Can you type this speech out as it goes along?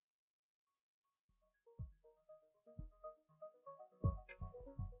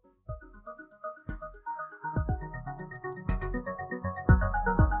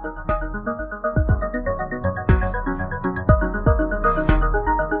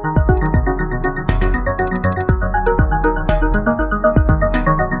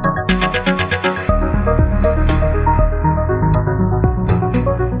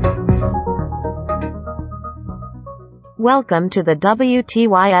Welcome to the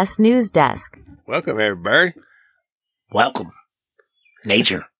WTYS News Desk. Welcome, everybody. Welcome.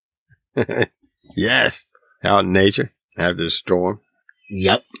 Nature. Yes. Out in nature after the storm.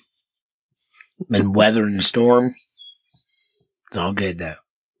 Yep. Been weathering the storm. It's all good, though.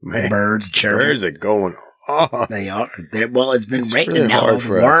 Man, The birds chirping. birds are going off. They are. Well, it's been It's raining really now. hard All the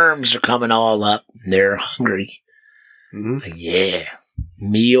for us. worms are coming all up. They're hungry. Mm-hmm. Like, yeah.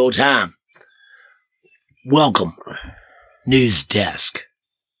 Meal time. Welcome. News desk.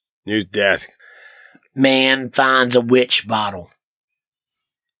 News desk. Man finds a witch bottle.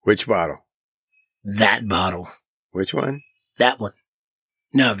 Which bottle? That bottle. Which one? That one.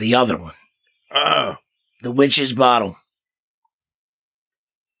 No, the other one. Oh. The witch's bottle.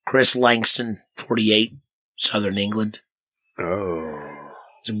 Chris Langston, 48, Southern England. Oh.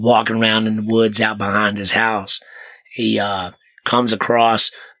 He's walking around in the woods out behind his house. He comes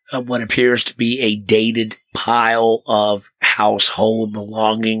across what appears to be a dated pile of household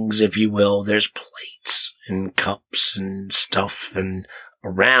belongings, if you will. There's plates and cups and stuff and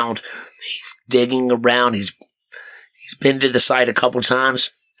around. He's digging around. He's been to the site a couple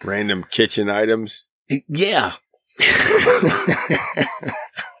times. Random kitchen items. Yeah.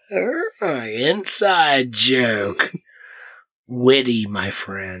 Inside joke. Witty, my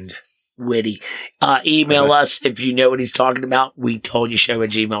friend. Witty. Email us if you know what he's talking about. We told you show at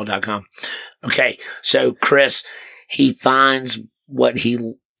gmail.com. Okay. So Chris, he finds what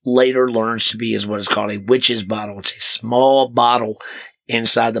he later learns to be is what is called a witch's bottle. It's a small bottle.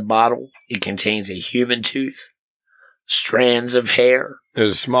 Inside the bottle, it contains a human tooth, strands of hair.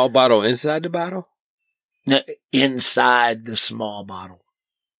 There's a small bottle inside the bottle? Inside the small bottle.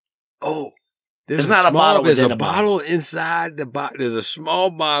 Oh. There's not a bottle There's within a a bottle. bottle inside the bottle. There's a small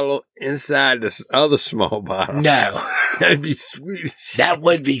bottle inside this other small bottle. No. That'd be sweet as shit. That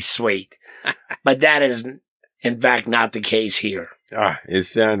would be sweet. But that is, in fact, not the case here. Ah, it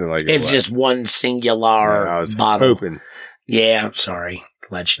sounded like It's was. just one singular I was bottle. hoping. Yeah, I'm sorry.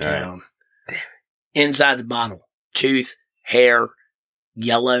 Let you All right. down. Inside the bottle, tooth, hair,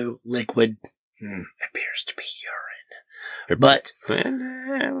 yellow liquid. Appears to be urine. But,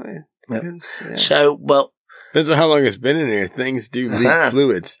 so, well, Depends on how long it's been in there. Things do leak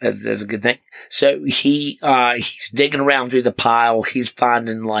fluids. that's a good thing. So he's digging around through the pile. He's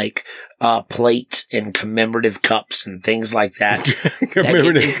finding like plates and commemorative cups and things like that.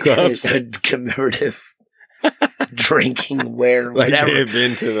 Commemorative cups. Commemorative drinking ware, Like whatever. they've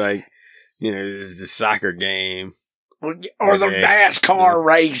been to the soccer game. Or the Okay. NASCAR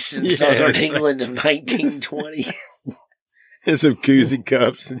race in Yes. Southern England of 1920. And some koozie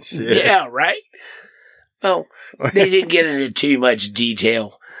cups and shit. Yeah, right? Well, they didn't get into too much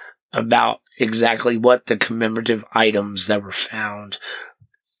detail about exactly what the commemorative items that were found.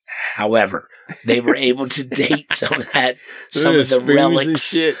 However, they were able to date some of that, some of the Spoons and relics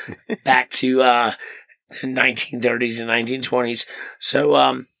shit. back to the 1930s and 1920s.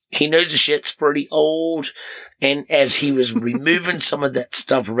 So he knows the shit's pretty old. And as he was removing some of that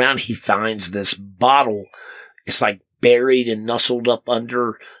stuff around, he finds this bottle. It's like buried and nestled up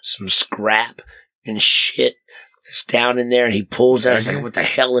under some scrap and shit that's down in there. And he pulls down. He's like, what the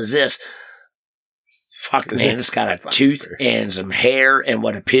hell is this? Fuck, man. It's got a tooth and some hair and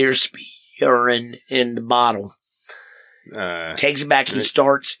what appears to be urine in the bottle. Takes it back. He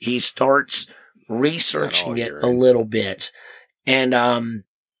starts researching it a little bit. And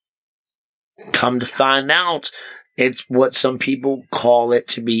come to find out, it's what some people call it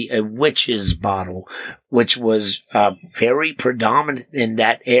to be a witch's bottle, which was very predominant in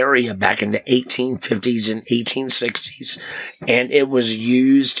that area back in the 1850s and 1860s. And it was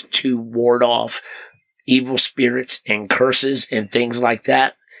used to ward off evil spirits and curses and things like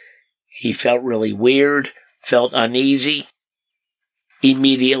that. He felt really weird, felt uneasy,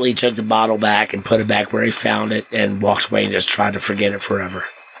 immediately took the bottle back and put it back where he found it and walked away and just tried to forget it forever.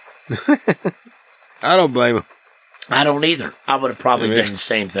 I don't blame him. I don't either. I would have probably done the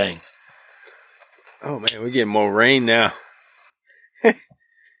same thing. Oh, man, we're getting more rain now.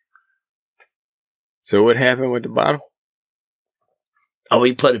 So what happened with the bottle? Oh,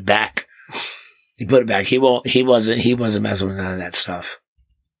 he put it back. He put it back. He wasn't messing with none of that stuff.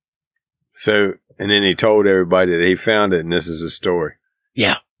 So, and then he told everybody that he found it and this is a story.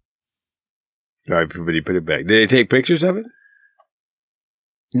 Yeah. Right, but he put it back. Did they take pictures of it?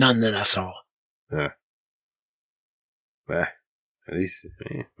 None that I saw. Well, at least,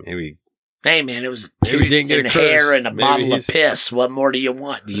 maybe. Hey, man, it was Maybe he tooth didn't get and a hair curse. and a Maybe bottle of he's- piss. What more do you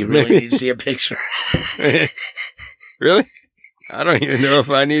want? Do you really need to see a picture? Really? I don't even know if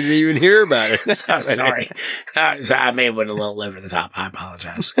I need to even hear about it. Sorry. I may have went a little over the top. I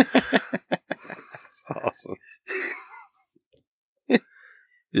apologize. That's awesome.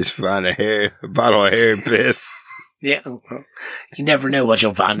 Just find a bottle of hair and piss. Yeah. You never know what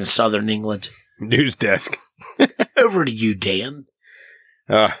you'll find in southern England. News desk. Over to you, Dan.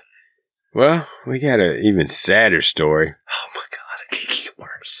 Well, we got an even sadder story. Oh, my God. It can get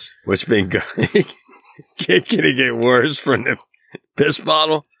worse. What's been going? Can it get worse from the piss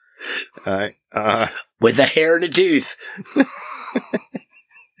bottle? All right. With a hair and a tooth.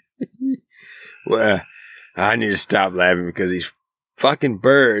 Well, I need to stop laughing because these fucking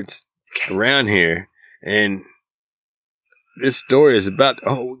birds around here, and this story is about,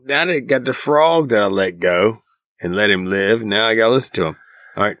 now they got the frog that I let go and let him live. Now I got to listen to him.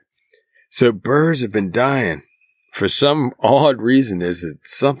 All right. So birds have been dying. For some odd reason, there's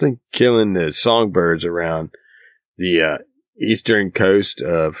something killing the songbirds around the eastern coast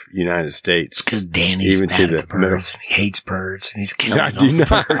of United States. Because Danny's Even mad to at the the birds. And he hates birds. And he's killing I all do the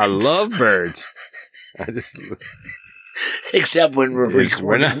not. birds. I love birds. I just Except when we're It's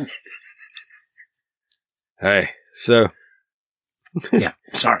when recording. Hey, so Yeah,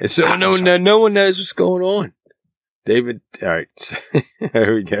 sorry. so I'm no sorry. one knows what's going on. David, all right, so,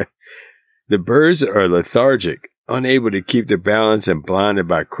 there we go. The birds are lethargic, unable to keep their balance, and blinded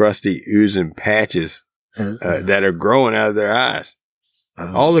by crusty, oozing patches that are growing out of their eyes.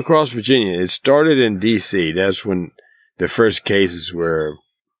 All across Virginia. It started in D.C. That's when the first cases were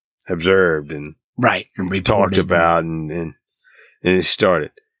observed and Right. And talked reported. about, and it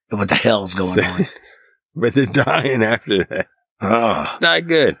started. What the hell's going So- on? But they're dying after that. Oh. It's not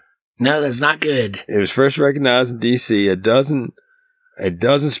good. No, that's not good. It was first recognized in D.C. A dozen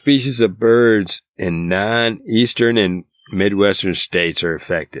species of birds in 9 eastern and midwestern states are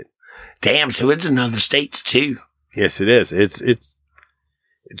affected. Damn, so it's in other states too. Yes, it is.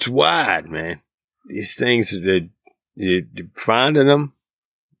 It's wide, man. These things, you're finding them,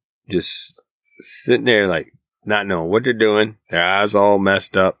 just sitting there like not knowing what they're doing. Their eyes all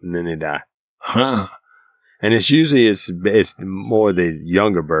messed up, and then they die. Huh. And it's usually it's more the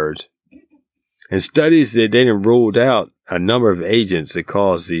younger birds. And studies they didn't ruled out a number of agents that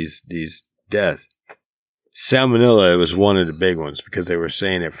cause these deaths. Salmonella was one of the big ones because they were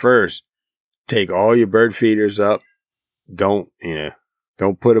saying at first, take all your bird feeders up, don't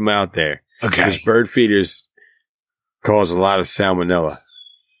put them out there. Because Okay. bird feeders cause a lot of salmonella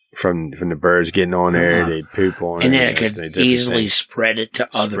from the birds getting on there. They poop on And it. then it could different easily things. spread it to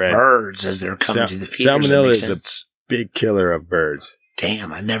other Spread. birds as they're coming to the feeders. That Salmonella makes is sense. a big killer of birds.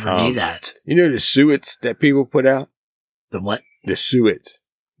 Damn, I never knew that. You know the suets that people put out? The what? The suets.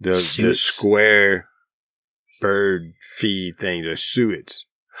 The Suets? square bird feed things are suets.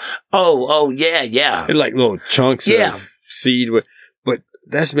 Oh, yeah. They're like little chunks Yeah. of seed, but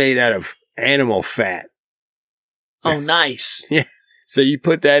that's made out of animal fat. Oh, nice. So you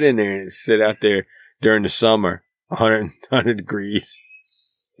put that in there and sit out there during the summer, 100 degrees.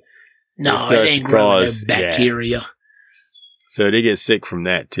 No, starts it ain't to growing no cause- bacteria. So they get sick from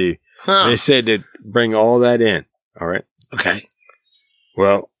that too. Huh. They said to bring all that in. All right. Okay.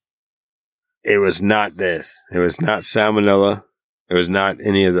 Well, it was not this. It was not salmonella. It was not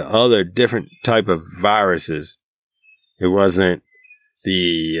any of the other different type of viruses. It wasn't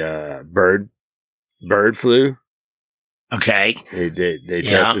the bird flu. Okay. They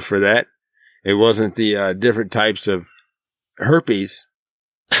Yeah. tested for that. It wasn't the different types of herpes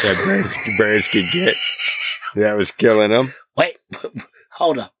that birds could get that was killing them. Wait.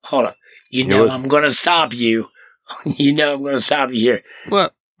 Hold up. You It know was- I'm going to stop you. You know I'm going to stop you here.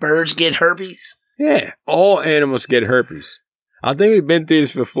 Well, Birds get herpes? yeah, all animals get herpes. I think we've been through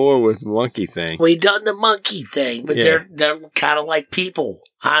this before with the monkey thing. We done the monkey thing, but Yeah. they're kind of like people.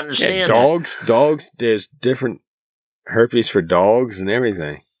 I understand. that. Dogs, there's different herpes for dogs and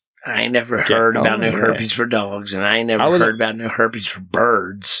everything. I ain't never heard about no yeah. herpes for dogs, and I ain't never I would- heard about no herpes for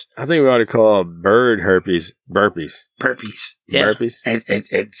birds. I think we ought to call bird herpes burpees. Herpes. Yeah. Burpees?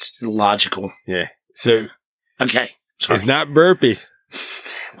 It's logical. Yeah. So Okay. Sorry. it's not burpees.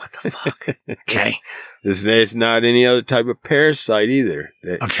 What the fuck? Okay. It's not any other type of parasite either.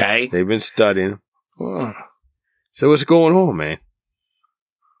 Okay. They've been studying. Oh. So what's going on, man?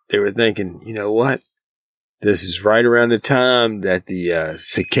 They were thinking, you know what? This is right around the time that the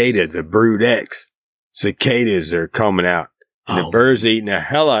cicada, the brood X, cicadas are coming out. And the Oh. birds eating the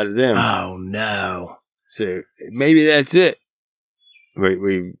hell out of them. Oh, no. So maybe that's it.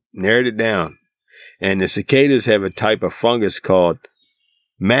 We narrowed it down. And the cicadas have a type of fungus called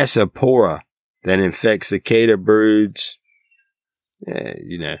Massapora that infects cicada broods,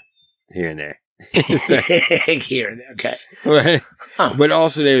 here and there. Here. Okay. Right. Huh. But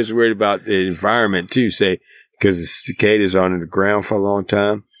also they was worried about the environment too, say, because the cicadas are under the ground for a long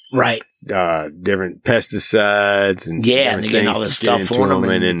time. Right. different pesticides and Yeah, and they get all this stuff on them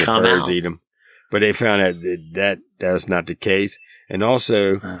and then the come birds out. eat them. But they found out that was not the case. And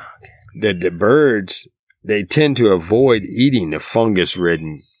also that the birds, they tend to avoid eating the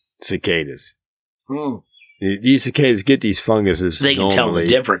fungus-ridden cicadas. Mm. These cicadas get these funguses. They can tell the normally,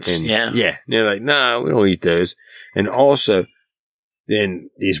 difference, and, yeah. Yeah. And they're like, no, we don't eat those. And also, then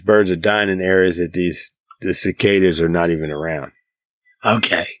these birds are dying in areas that the cicadas are not even around.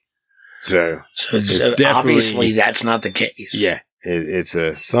 Okay. So definitely- obviously that's not the case. yeah, it's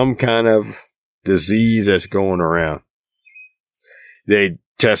some kind of disease that's going around. They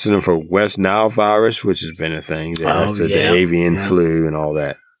tested them for West Nile virus, which has been a thing. They tested the avian flu and all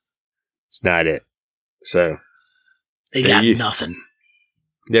that. It's not it. So They got nothing.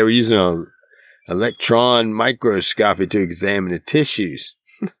 They were using an electron microscopy to examine the tissues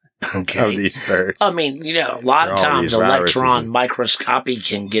of these birds. I mean, a lot of For all times these viruses electron and- microscopy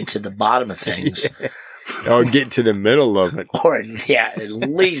can get to the bottom of things. Or get to the middle of it. Or, at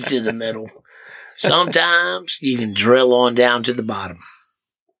least to the middle. Sometimes you can drill on down to the bottom.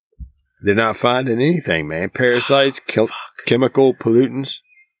 They're not finding anything, man. Parasites, chemical pollutants.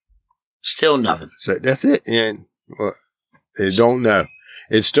 Still nothing. So that's it. And well, they don't know.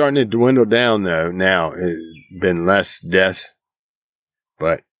 It's starting to dwindle down, though. Now it's been less deaths,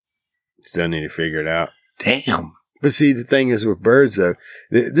 but still need to figure it out. Damn. But see, the thing is with birds, though,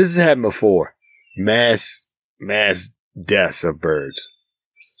 this has happened before. Mass deaths of birds.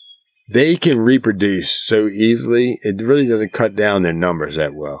 They can reproduce so easily. It really doesn't cut down their numbers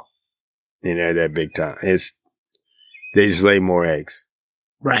that well. That big time. They just lay more eggs.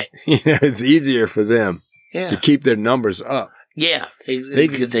 Right. It's easier for them to keep their numbers up. Yeah. They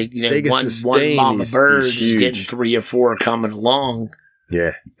can one sustain mama these bird is huge- getting 3 or 4 coming along.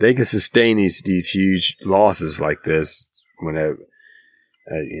 Yeah, they can sustain these huge losses like this when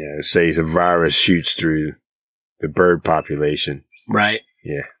say a virus shoots through the bird population. Right.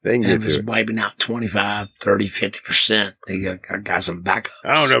 Yeah, they can And get if it's through it. wiping out 25, 30, 50%, they got some backups.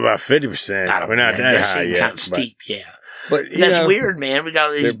 I don't know about 50%. We're not that high yet. Kind of steep, yeah. But That's weird, man. We got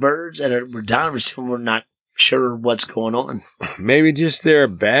all these birds that we're dying of, we're not sure what's going on. Maybe just their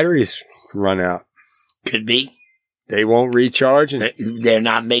batteries run out. Could be. They won't recharge, and They're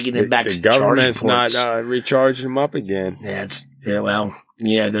not making it back to the the government's charge not ports. recharging them up again. There's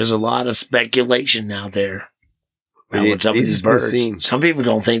a lot of speculation out there about These- what's up with these these birds. seem- Some people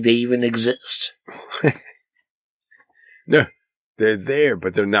don't think they even exist. No, they're there,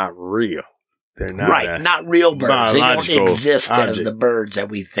 but they're not real. They're not Right, not real birds. They don't biological exist as object. the birds that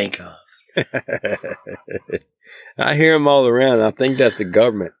we think of. I hear them all around. I think that's the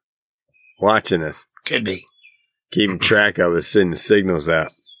government watching us, Could be. keeping track of us, sending signals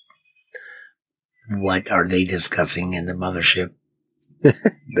out. What are they discussing in the mothership?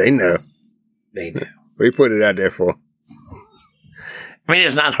 They know. They know. We put it out there for. I mean,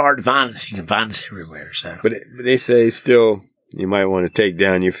 it's not hard to find us. You can find us everywhere. So, But they say still, you might want to take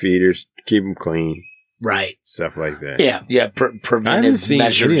down your feeders, keep them clean, right. stuff like that. Yeah. I haven't Preventive seen any of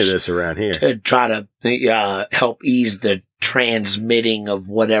measures this around here. to try to help ease the transmitting of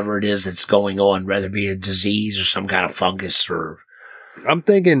whatever it is that's going on, whether it be a disease or some kind of fungus or. I'm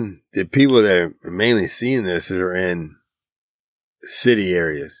thinking the people that are mainly seeing this are in city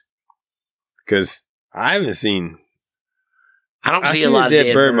areas. Because I haven't seen. I don't I see see a lot a of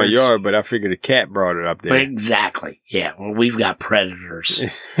dead bird in my birds. yard, but I figured a cat brought it up there. Exactly. Yeah. Well, we've got predators. So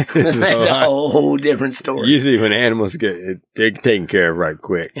That's a whole different story. Usually when animals they're taken care of right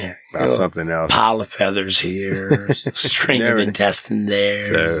quick Yeah. by something else. Pile of feathers here, string of Never- intestine there.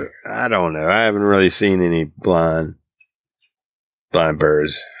 So I don't know. I haven't really seen any blind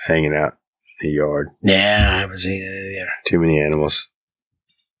birds hanging out in the yard. Yeah, I haven't seen any there. Too many animals.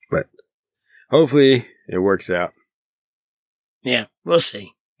 But hopefully it works out. Yeah, we'll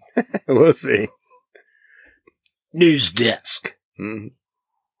see. We'll see. News desk. Mhm.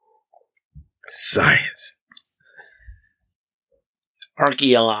 Science.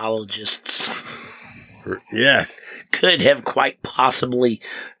 Archaeologists Yes. could have quite possibly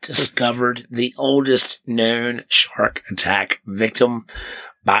discovered the oldest known shark attack victim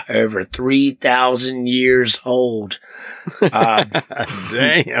by over 3,000 years old. Damn.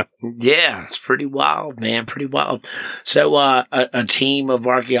 Yeah, it's pretty wild, man. Pretty wild. So, a team of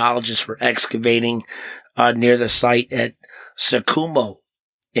archaeologists were excavating near the site at Sakumo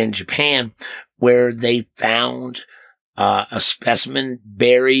in Japan, where they found a specimen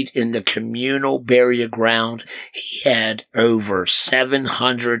buried in the communal burial ground. He had over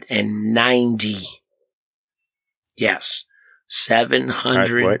 790. Yes, What? I didn't say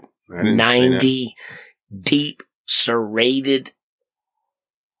that. 790 deep serrated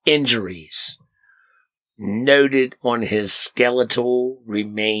injuries noted on his skeletal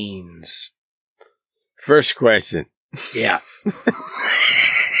remains. First question. Yeah.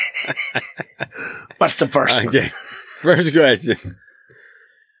 What's the first one? Okay. First question.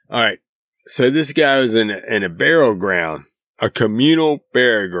 All right. So this guy was in a burial ground, a communal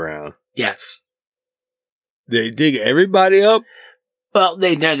burial ground. Yes. They dig everybody up, Well,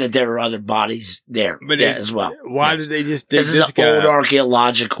 they know that there are other bodies there as well. Why Yes. did they just dig This this is an guy old up?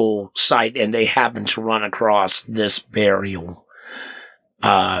 archaeological site, and they happened to run across this burial,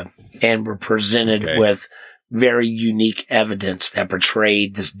 and were presented Okay. with very unique evidence that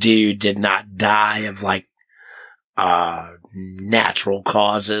portrayed this dude did not die of like natural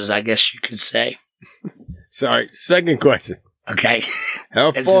causes, I guess you could say. Sorry. Second question. Okay, How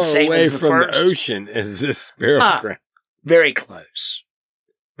It's the far same away as the from first. the ocean is this burial ground? very close.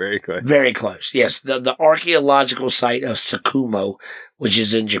 Very close. Very close. Yes, the archaeological site of Sakumo, which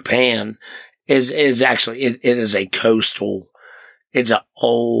is in Japan, is actually it is a coastal. It's an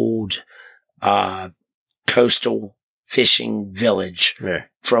old coastal fishing village Yeah.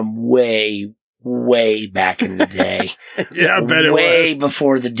 from way back in the day. Yeah, I bet it way was.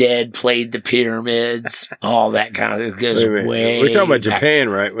 before the dead played the pyramids, all that kind of. It goes Wait a minute. way. We're talking about back. Japan,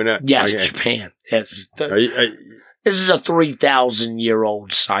 right? We're not. Yes, okay. Japan. Yes, Are you, this is a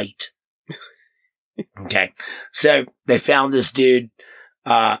 3,000-year-old site. Okay. So they found this dude,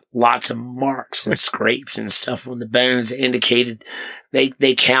 lots of marks and scrapes and stuff on the bones indicated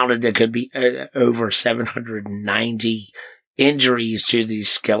they counted there could be over 790 injuries to these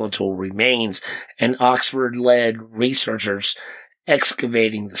skeletal remains, and Oxford led researchers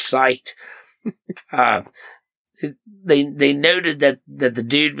excavating the site. They noted that the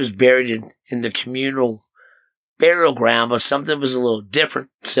dude was buried in the communal burial ground, but something was a little different.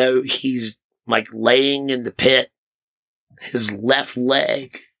 So he's like laying in the pit. His left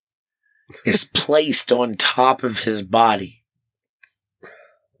leg is placed on top of his body.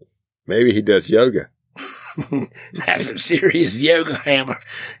 maybe he does yoga. That's some serious yoga hammer.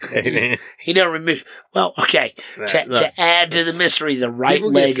 Hey, He don't remove. Well, okay. man. To add to the mystery, the right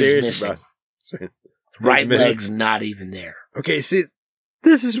People get leg is serious missing. about- The right missing. leg's not even there. Okay, see,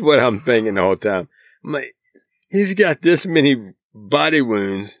 this is what I'm thinking the whole time. I'm like, he's got this many body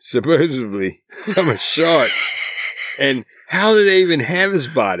wounds, supposedly, from a shark. And how did they even have his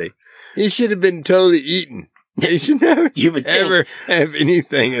body? He should have been totally eaten. He should never You would think. ever have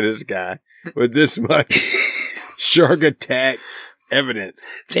anything of this guy with this much shark attack evidence.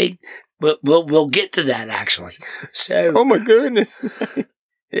 We'll get to that actually. So Oh my goodness.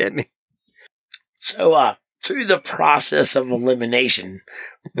 Hit me. So, through the process of elimination,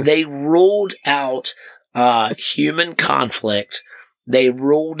 they ruled out human conflict. They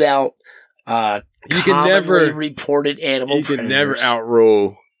ruled out You can commonly never- reported animal You can predators. never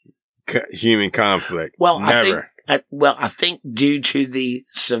outrule human conflict. Well, never. I think due to the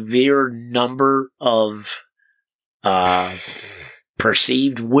severe number of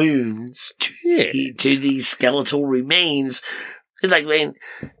perceived wounds to these skeletal remains, it's like, man,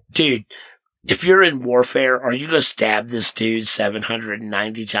 dude, if you're in warfare, are you going to stab this dude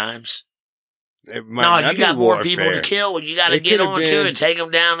 790 times? It might No, not you be got more people to warfare. kill. You got to It get could've on to been- it, take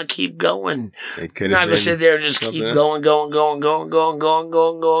them down, and keep going. It You're could not have going to sit been. there and just keep something else. going.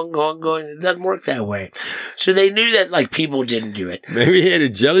 It doesn't work that way. So they knew that like people didn't do it. Maybe he had a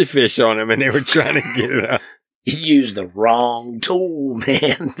jellyfish on him and they were trying to get it out. You used the wrong tool,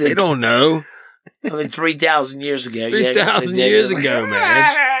 man. They don't know. I mean, 3,000 years ago. 3,000 years ago,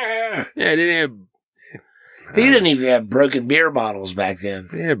 man. Yeah, they didn't They didn't even have broken beer bottles back then.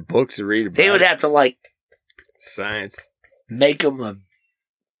 they had books to read about. They would have to like science. make them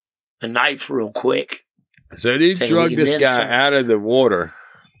a knife real quick. So they Take drug a this condensed guy ones. out of the water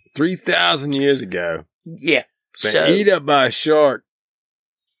 3,000 years ago. Yeah. Been So eat up by a shark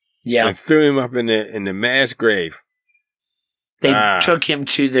yeah, and threw him up in the mass grave. they Ah. took him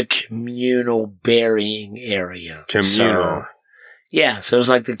to the communal burying area. Communal. So, yeah, so it was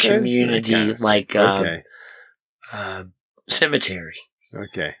like the community, Okay. cemetery.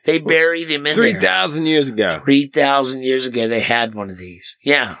 Okay. They buried him in there. 3,000 years ago. 3,000 years ago, they had one of these.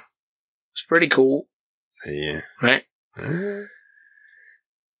 Yeah. It's pretty cool, Yeah. right?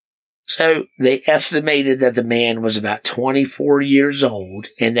 So they estimated that the man was about 24 years old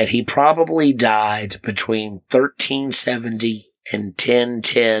and that he probably died between 1370 and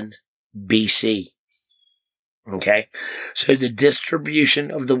 1010 BC. Okay. So the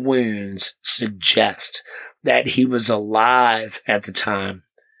distribution of the wounds suggest that he was alive at the time.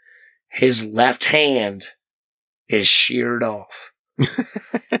 His left hand is sheared off.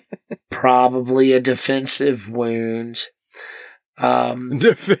 Probably a defensive wound.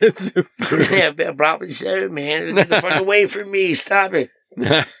 Defensive. Yeah, probably so, man. Get the fuck away from me. Stop it.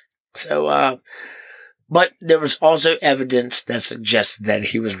 So, but there was also evidence that suggested that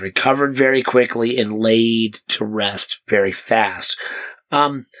he was recovered very quickly and laid to rest very fast.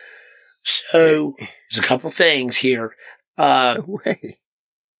 So there's a couple things here. Wait.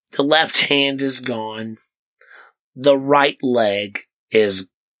 The left hand is gone. The right leg is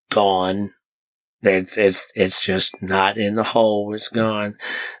gone. It's just not in the hole. It's gone.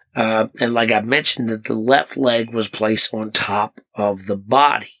 And like I mentioned, that the left leg was placed on top of the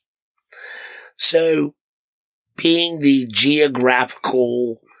body. So, being the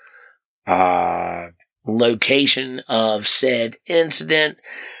geographical location of said incident,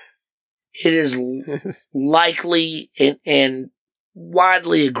 it is likely and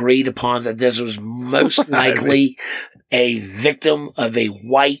widely agreed upon that this was most likely a victim of a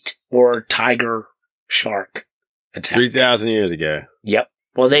white or tiger shark attack. 3,000 years ago. Yep.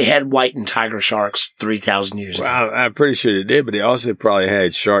 Well, they had white and tiger sharks 3,000 years ago. Well, I'm pretty sure they did, but they also probably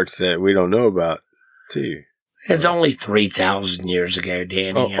had sharks that we don't know about, too. It's only 3,000 years ago,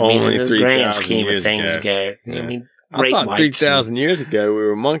 Danny. Oh, I mean, only in the 3,000 grand scheme of years things ago. go. I mean, I great thought whites. 3,000 years ago we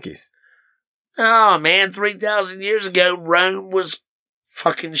were monkeys. Oh, man, 3,000 years ago, Rome was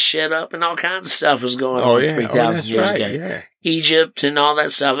fucking shit up and all kinds of stuff was going on 3,000 years ago. Yeah. Egypt and all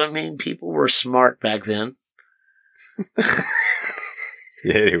that stuff. I mean, people were smart back then.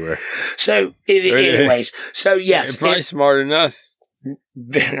 Yeah, they were. So, anyways, so yes. They're probably smarter than us.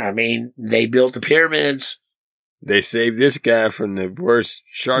 I mean, they built the pyramids. They saved this guy from the worst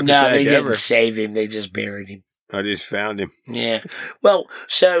shark No, attack they ever. didn't save him. They just buried him. I just found him. Yeah. Well,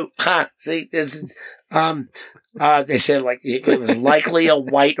 so, see, this, they said like it was likely a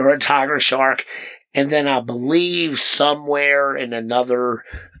white or a tiger shark. And then I believe somewhere in another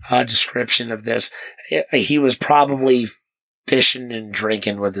description of this, he was probably fishing and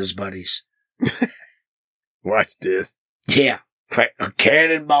drinking with his buddies. Watch this. Yeah. A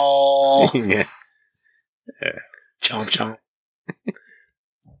cannonball. Yeah. Chomp chomp.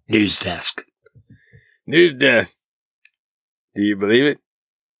 News desk. News desk. Do you believe it?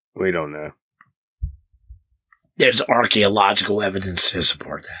 We don't know. There's archaeological evidence to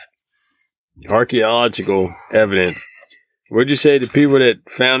support that. Archaeological evidence. What'd you say the people that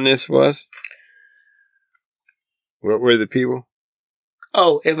found this was? What were the people?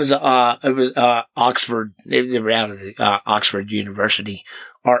 Oh, it was Oxford. They were out of the Oxford University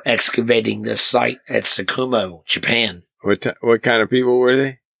are excavating this site at Tsukumo, Japan. What kind of people were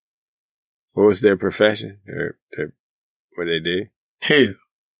they? What was their profession? Or what they do? Who?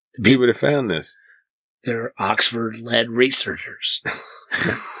 The people that found this. They're Oxford-led researchers.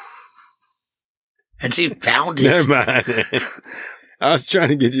 And she found it. Never mind. I was trying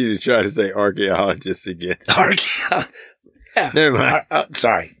to get you to try to say archaeologists again. Yeah. Never mind.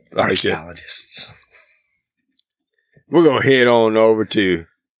 Sorry. Archaeologists. We're going to head on over to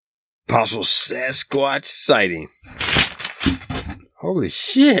possible Sasquatch sighting. Holy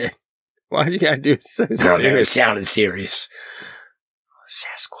shit. Why you got to do it so It serious? sounded serious.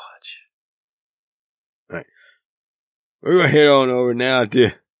 Sasquatch. All right. We're going to head on over now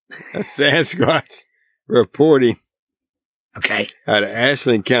to a Sasquatch reporting Okay. out of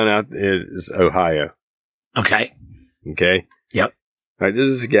Ashland County, is Ohio. Okay. Okay? Yep. All right, this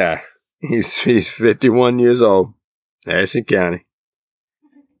is a guy. He's 51 years old, Ashland County.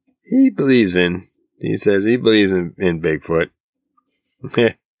 He says he believes in Bigfoot.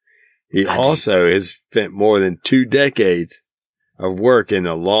 He also has spent more than 2 decades of work in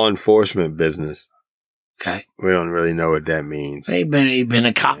the law enforcement business. Okay. We don't really know what that means. He's been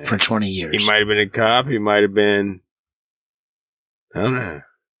a cop for 20 years. He might have been a cop. He might have been, I don't know,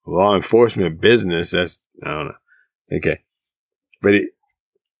 law enforcement business. I don't know. Okay. But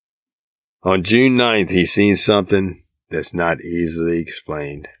on June 9th, he seen something that's not easily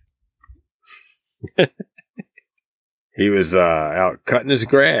explained. He was out cutting his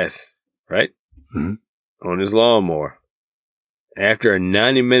grass, right? Mm-hmm. On his lawnmower. After a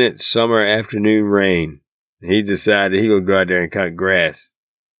 90-minute summer afternoon rain, he decided he would go out there and cut grass.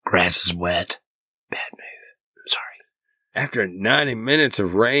 Grass is wet. Bad move. Sorry. After 90 minutes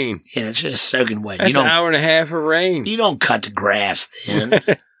of rain. Yeah, it's just soaking wet. That's an hour and a half of rain. You don't cut the grass then.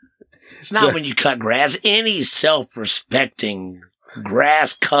 It's not when you cut grass. Any self-respecting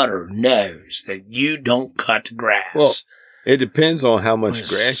grass cutter knows that you don't cut the grass. Well, it depends on how much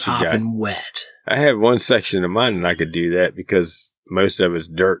grass you got. Sopping wet. I have one section of mine and I could do that because most of it's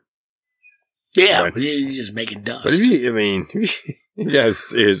dirt. Yeah, Right. you're just making dust. But you guys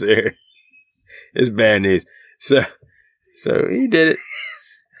seriously, it's bad news. So he did it.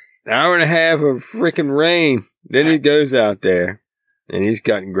 An hour and a half of freaking rain. Then he goes out there and he's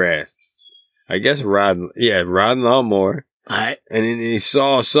cutting grass. I guess riding lawnmower. All right. And then he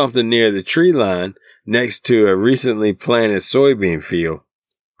saw something near the tree line next to a recently planted soybean field,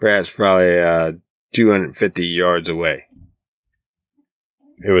 perhaps probably 250 yards away.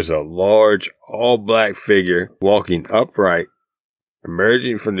 It was a large, all-black figure walking upright,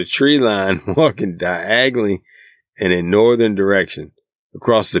 emerging from the tree line, walking diagonally in a northern direction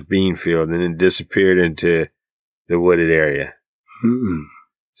across the bean field, and then disappeared into the wooded area. Mm-mm.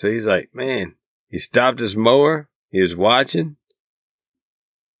 So he's like, man, he stopped his mower. He was watching.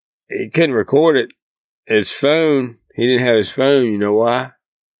 He couldn't record it. His phone, he didn't have his phone. You know why?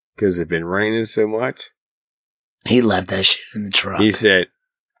 Because it's been raining so much. He left that shit in the truck. He said,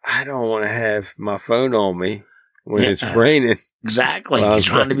 I don't want to have my phone on me when it's raining. Exactly. He's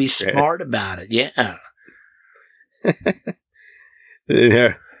trying to be smart about it. Yeah. You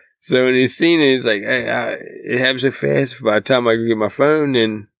know, so when he's seen it, he's like, hey, it happens so fast. By the time I get my phone,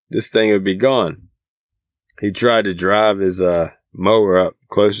 then this thing would be gone. He tried to drive his mower up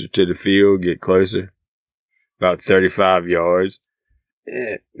closer to the field, get closer, about 35 yards.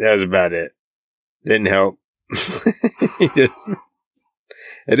 Yeah, that was about it. Didn't help.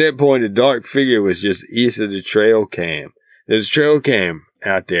 At that point, the dark figure was just east of the trail cam. There's a trail cam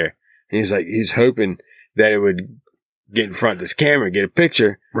out there. And he's hoping that it would get in front of this camera, get a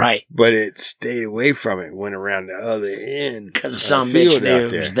picture. Right. But it stayed away from it, went around the other end. Because some bitch knew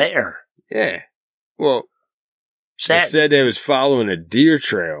it was there. Yeah. Well, they said they was following a deer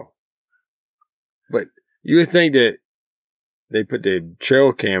trail. But you would think that they put the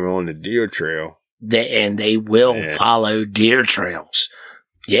trail camera on the deer trail. They will follow deer trails.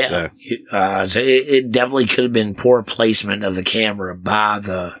 Yeah. So it definitely could have been poor placement of the camera by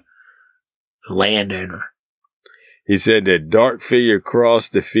the landowner. He said that dark figure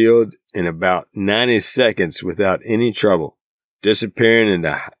crossed the field in about 90 seconds without any trouble, disappearing in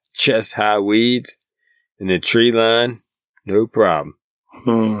the chest-high weeds in the tree line, no problem.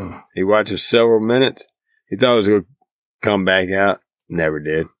 He watched for several minutes. He thought it was going to come back out. Never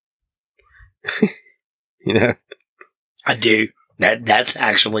did. You know? I do. That's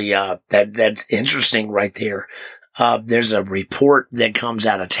actually, that's interesting right there. There's a report that comes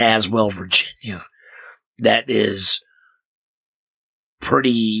out of Tazewell, Virginia, that is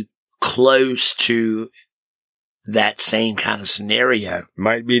pretty close to that same kind of scenario.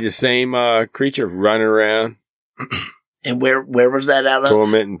 Might be the same creature running around. And where was that out of?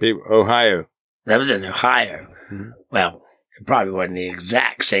 Tormenting people. Ohio. That was in Ohio. Mm-hmm. Well, it probably wasn't the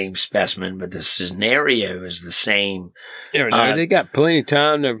exact same specimen, but the scenario is the same. Yeah, they got plenty of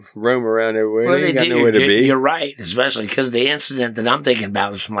time to roam around everywhere. Well, they got nowhere to be. You're right, especially because the incident that I'm thinking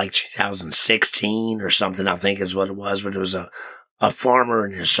about was from like 2016 or something, I think is what it was. But it was a farmer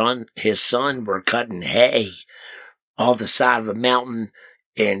and his son were cutting hay off the side of a mountain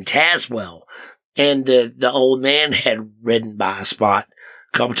in Tazewell. And the old man had ridden by a spot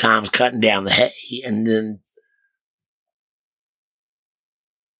a couple times cutting down the hay, and then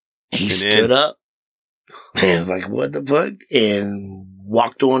he stood up and was like, what the fuck? And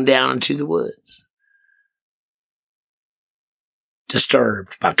walked on down into the woods.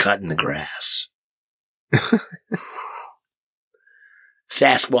 Disturbed by cutting the grass.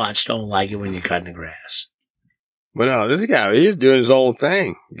 Sasquatch don't like it when you're cutting the grass. But no, this guy, he was doing his own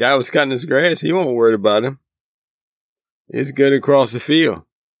thing. Guy was cutting his grass. He wasn't worried about him. He's good across the field.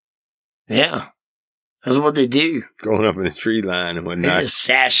 Yeah. That's what they do. Going up in the tree line and whatnot. They just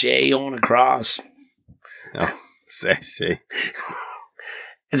sashay on across. Oh, sashay.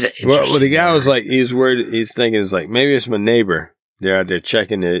 Well, the guy was like, he's worried. He's thinking, it's like, maybe it's my neighbor. They're out there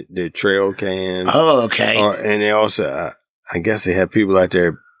checking the trail cams. Oh, okay. And they also, I guess they have people out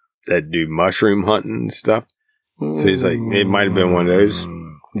there that do mushroom hunting and stuff. So he's like, it might have been one of those.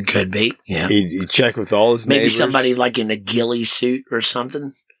 It could be, yeah. He checked with all his neighbors. Maybe somebody like in a ghillie suit or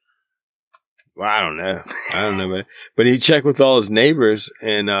something. Well, I don't know. But he checked with all his neighbors,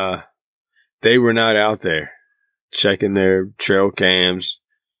 and they were not out there checking their trail cams,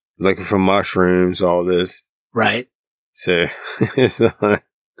 looking for mushrooms, all this. Right. So,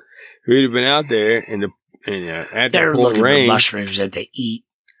 who'd have been out there after they're the looking rain, for mushrooms that they eat,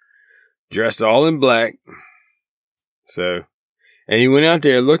 dressed all in black. So, and he went out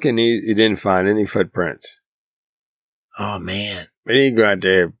there looking. He didn't find any footprints. Oh man! But he didn't go out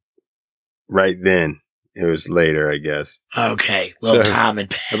there right then. It was later, I guess. Okay, little time had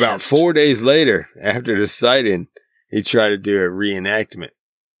passed. About 4 days later, after the sighting, he tried to do a reenactment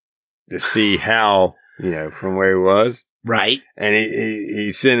to see how, from where he was. Right. And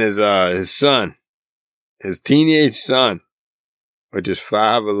he sent his son, his teenage son, which is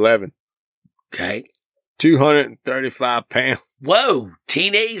 5'11", okay, 235 pounds. Whoa,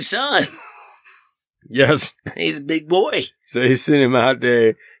 teenage son. Yes. He's a big boy. So he sent him out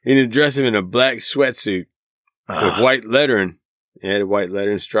there and he dressed him in a black sweatsuit with white lettering. He had white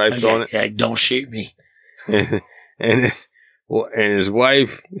lettering stripes on it. Yeah, don't shoot me. And his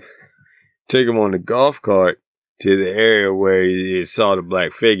wife took him on the golf cart to the area where he saw the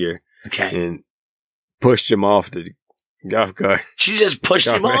black figure. Okay. And pushed him off the golf cart. She just pushed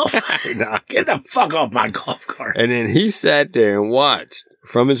him off? Nah. Get the fuck off my golf cart. And then he sat there and watched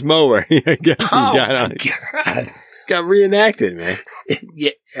from his mower. I guess he got on it. God. Got reenacted, man.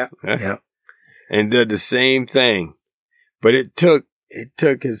 Yeah. And did the same thing. But it took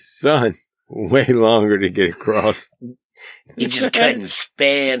his son way longer to get across. He just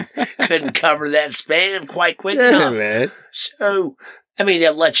couldn't cover that span quite quick Yeah, enough. man. So, I mean,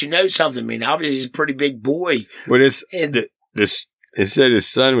 that lets you know something. I mean, obviously he's a pretty big boy. But it said his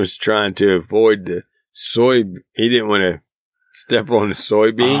son was trying to avoid the soy. He didn't want to step on the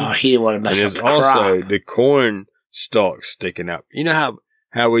soybean. Oh, he didn't want to mess up and the there's also crop. the corn stalks sticking up. You know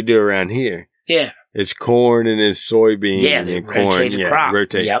how we do around here? Yeah. It's corn and it's soybean Yeah, and they then corn. rotate the crop.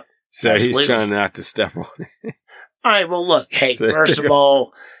 Rotate. Yep. So Absolutely. he's trying not to step on it. All right, well, look, hey, first of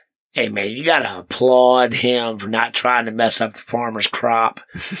all, hey, man, you got to applaud him for not trying to mess up the farmer's crop.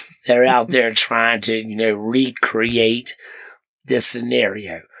 They're out there trying to, recreate this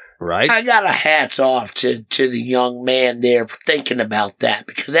scenario. Right? I got a hats off to the young man there for thinking about that,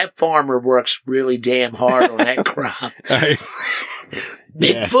 because that farmer works really damn hard on that crop.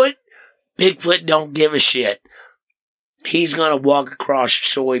 Bigfoot don't give a shit. He's going to walk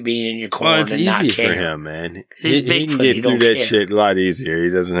across your soybean and your corn Well, it's and not easy care. for him, man. He's He can Bigfoot. get He through don't that care. shit a lot easier. He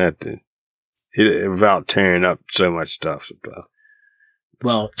doesn't have to, without tearing up so much stuff.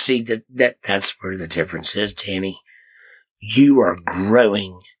 Well, see, that's where the difference is, Danny. You are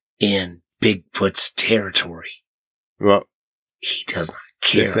growing in Bigfoot's territory. Well, He does not the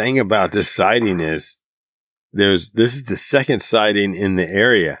care. thing about this sighting is this is the second sighting in the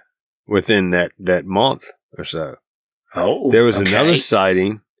area within that month or so. Oh, There was okay. another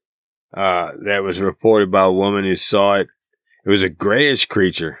sighting that was reported by a woman who saw it. It was a grayish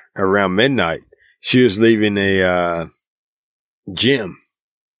creature around midnight. She was leaving a gym,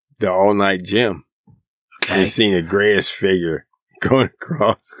 the all-night gym. Okay. And seen a grayish figure going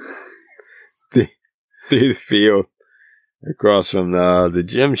across through the field across from the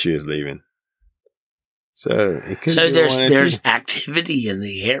gym she was leaving. So it could So be there's one or two. activity in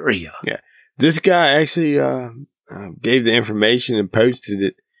the area. This guy actually gave the information and posted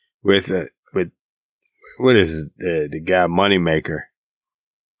it with what is it, the guy Moneymaker?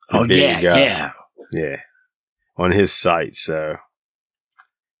 The Oh, big yeah. yeah, on his site. So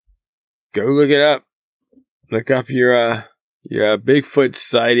go look it up. Look up your Bigfoot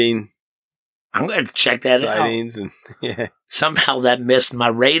sighting I'm going to check that out. sightings and yeah. Somehow that missed my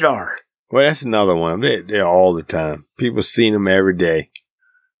radar. Well, that's another one. They're all the time. People seen them every day.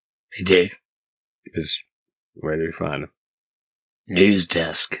 They do. Is where do you find them? News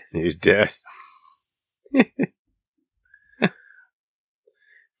desk. He's dead.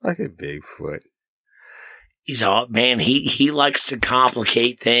 Like a Bigfoot. He's all, man, he likes to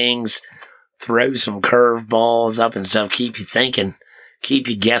complicate things, throw some curveballs up and stuff, keep you thinking, keep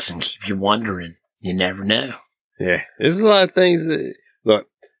you guessing, keep you wondering. You never know. Yeah, there's a lot of things. Look,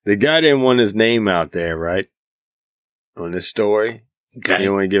 the guy didn't want his name out there, right? On this story. He Okay.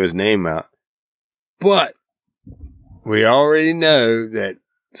 didn't want to give his name out. But we already know that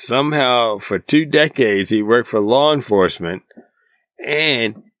somehow for 2 decades he worked for law enforcement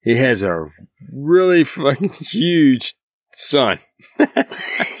and he has a really fucking huge son.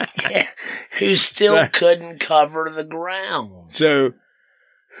 Yeah. Who still couldn't cover the ground. So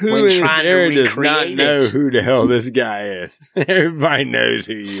who When in this trying to area does not recreate know it. who the hell this guy is? Everybody knows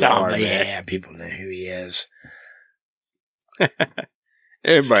who you are, Somebody, man. yeah, people know who he is.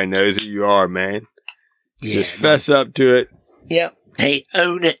 Everybody knows who you are, man. Yeah. Just fess up to it. Yep. Hey,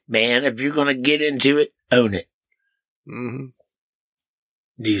 own it, man. If you're going to get into it, own it. Mm-hmm.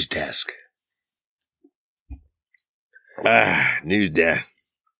 News desk. News desk.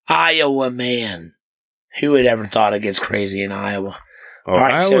 Iowa man. Who would ever thought it gets crazy in Iowa? Oh,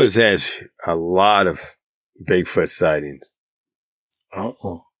 right, so- Iowa has a lot of Bigfoot sightings.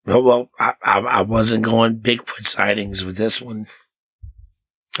 Oh, well, I wasn't going Bigfoot sightings with this one.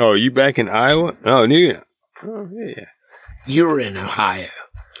 Oh, you back in Iowa? Oh, oh, yeah. You were in Ohio.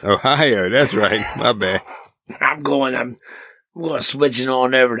 Ohio, that's right. My bad. I'm going switching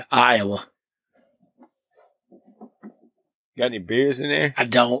on over to Iowa. Got any beers in there? I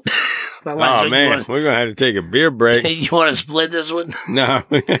don't. My wife's Oh, like, man. We're going to have to take a beer break. You want to split this one? No,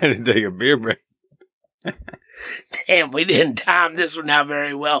 we got to take a beer break. Damn, we didn't time this one out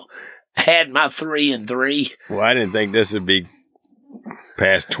very well. I had my 3 and 3. Well, I didn't think this would be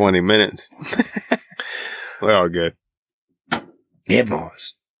past 20 minutes. We're all good. Yeah,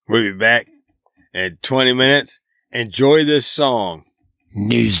 boys. We'll be back in 20 minutes. Enjoy this song.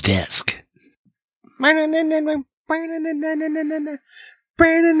 News Desk.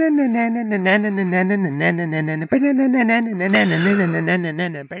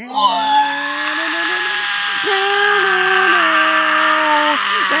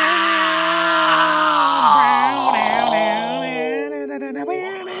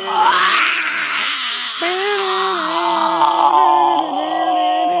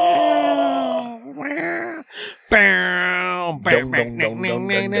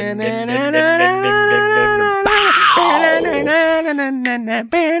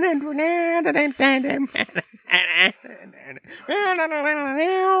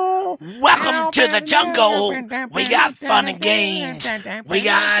 Welcome to the jungle. We got fun and games. We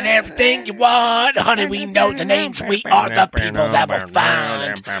got everything you want, honey. We know the names. We are the people that will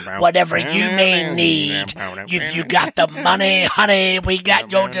find whatever you may need. If you got the money, honey, we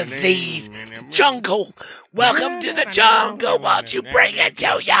got your disease. The jungle. Welcome to the jungle. Won't you bring it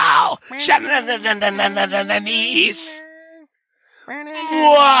to y'all?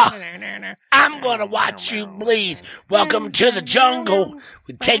 I'm gonna watch you bleed. Welcome to the jungle.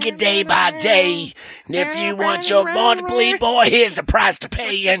 We take it day by day. And if you want your boy to bleed, boy, here's the price to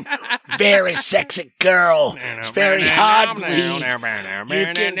pay. And very sexy girl. It's very hard to bleed. You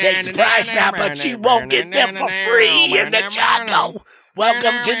can take the price now, but you won't get them for free in the jungle.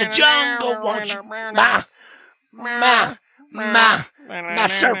 Welcome to the jungle. Won't you, my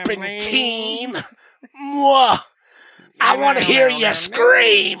serpentine. Mwah. I want to hear you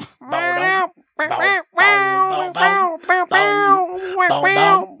scream.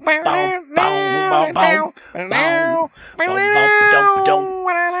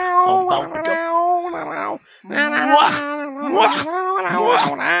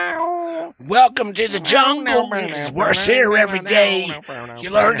 Welcome to the jungle. It's worse here every day.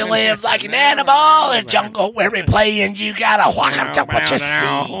 You learn to live like an animal in jungle where we play, and you gotta walk up to what you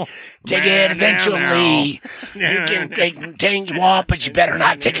see. Take it eventually. You can take anything you want, but you better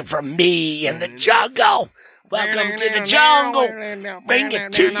not take it from me in the jungle. Welcome to the jungle. Bring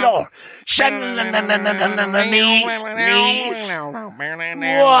it to your knees. I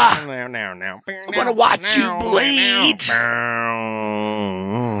want to watch you bleed.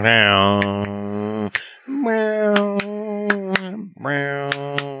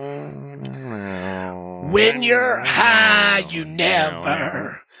 When you're high, you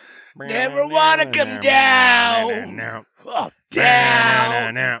never want to come down. Oh,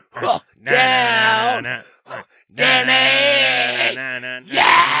 down. Oh, down. Danny!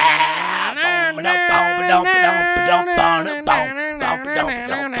 Yeah!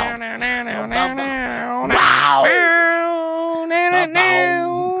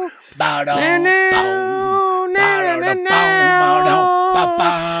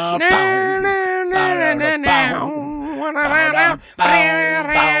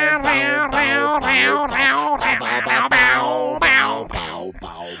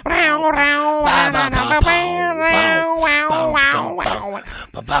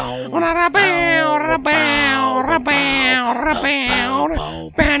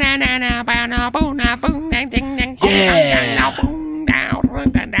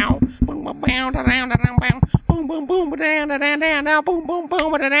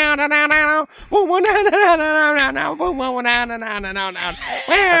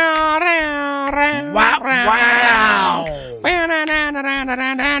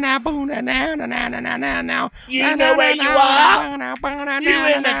 You know where you are? You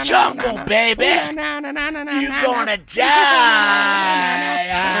in the jungle, baby. You gonna die.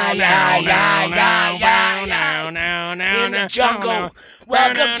 In the jungle.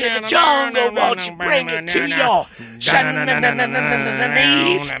 Welcome to the jungle. Won't you bring it to your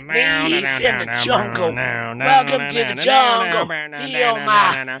knees in the jungle. Welcome to the jungle. Feel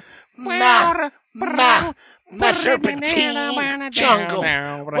my serpentine jungle.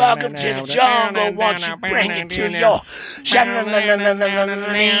 Welcome to the jungle. Won't you bring it to your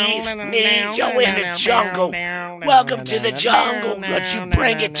knees? You're in the jungle. Welcome to the jungle. Won't you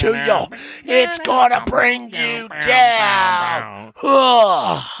bring it to your? It's gonna bring you down.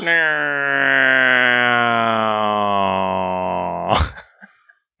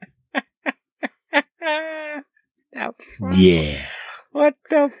 Yeah. What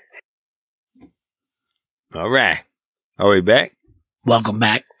the? All right. Are we back? Welcome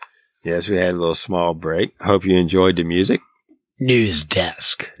back. Yes, we had a little small break. Hope you enjoyed the music. News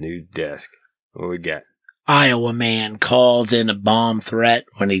Desk. New desk. What we got? Iowa man calls in a bomb threat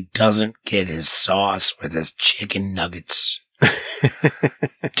when he doesn't get his sauce with his chicken nuggets.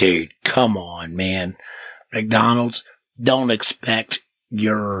 Dude, come on, man. McDonald's, don't expect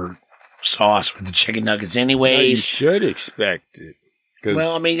your sauce with the chicken nuggets anyways. No, you should expect it.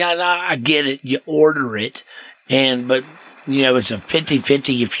 Well, I mean, I get it. You order it, but, it's a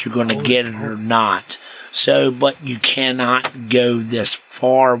 50-50 if you're going to get it or not. So, but you cannot go this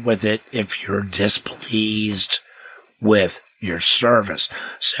far with it if you're displeased with your service.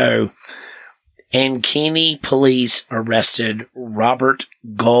 So, Ankeny police arrested Robert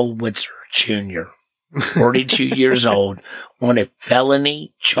Goldwitzer Jr., 42 years old, on a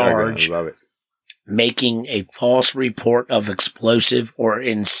felony charge I love it. making a false report of explosive or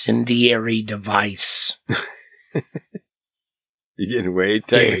incendiary device. You're getting way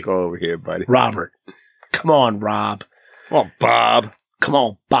technical over here, buddy. Robert. Come on, Rob. Come on, Bob. Come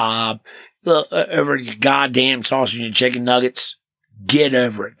on, Bob. Look, over your goddamn sauce and your chicken nuggets. Get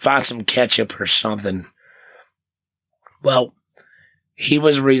over it. Find some ketchup or something. Well, he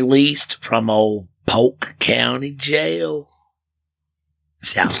was released from old Polk County Jail.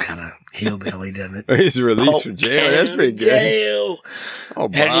 Sounds kind of hillbilly, doesn't it? He's released Polk from jail. That's pretty good. Jail. Oh,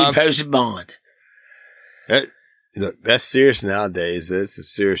 Had he Bob. posted bond? Look, that's serious nowadays. That's a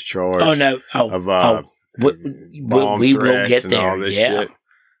serious charge. Oh, no. We bomb will threats get and there. all this Yeah. shit.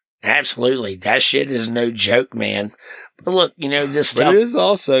 Absolutely. That shit is no joke, man. But look, this stuff. But it is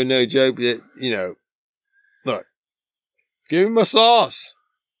also no joke that, look, give me my sauce.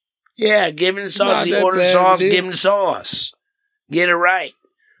 Yeah, give him the sauce. Not He that ordered bad sauce, of a deal. give him the sauce. Get it right.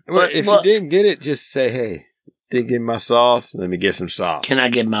 Well, But if look, you didn't get it, just say, hey, didn't get my sauce. Let me get some sauce. can I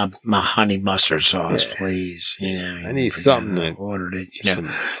get my honey mustard sauce, Yeah. please? I need something I that- ordered it. Some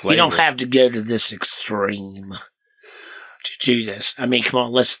You don't flavor. have to go to this extreme to do this. I mean, come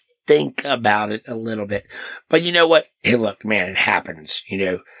on, let's think about it a little bit. But you know what? Hey, look, man, it happens.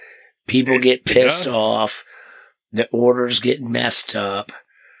 People get pissed off. The orders get messed up.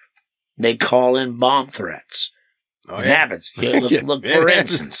 They call in bomb threats. Oh, It yeah. happens. Look,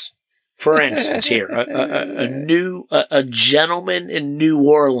 for instance, here, a gentleman in New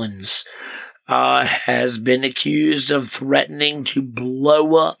Orleans has been accused of threatening to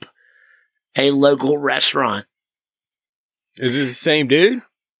blow up a local restaurant. Is this the same dude?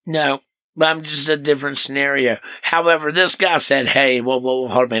 No, I'm just a different scenario. However, this guy said, hey,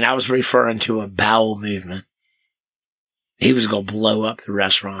 hold on a minute. I was referring to a bowel movement. He was going to blow up the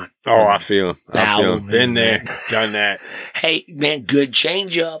restaurant. Oh, I feel him. Bowel Been there, movement. done that. Hey, man, good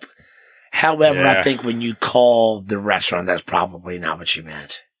change up. However, Yeah. I think when you call the restaurant, that's probably not what you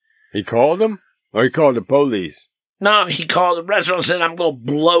meant. He called him? Or he called the police? No, he called the restaurant and said, I'm going to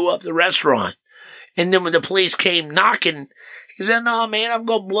blow up the restaurant. And then when the police came knocking, he said, no, man, I'm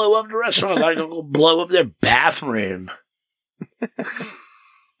going to blow up the restaurant. I'm going to blow up their bathroom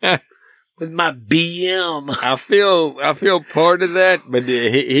with my BM. I feel part of that, but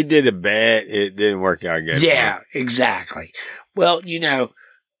he did it bad. It didn't work out good. Yeah, exactly. Well,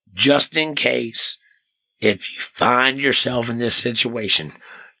 just in case, if you find yourself in this situation,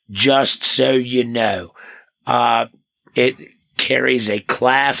 just so you know, it carries a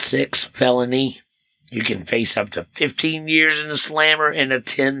Class 6 felony. You can face up to 15 years in the slammer and a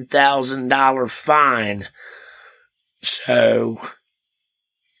 $10,000 fine. So,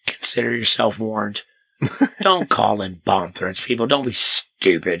 consider yourself warned. Don't call in bomb threats, people. Don't be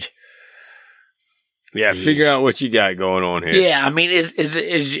stupid. Yeah, figure out what you got going on here. Yeah, I mean, is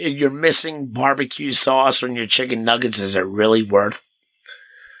you're missing barbecue sauce on your chicken nuggets? Is it really worth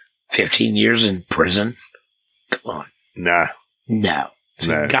 15 years in prison? Come on. Nah. No.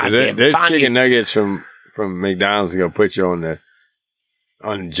 Nah. Goddamn. Those find chicken you- nuggets from McDonald's are gonna put you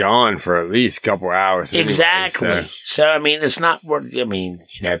on John for at least a couple hours. anyway, Exactly. So, I mean, it's not worth. I mean,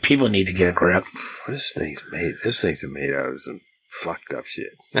 people need to get a grip. Those things are made out of some fucked up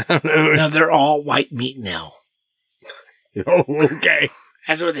shit. I don't know. No, they're all white meat now. Oh, okay.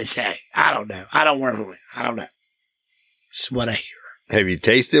 That's what they say. I don't know. I don't work with it. I don't know. It's what I hear. Have you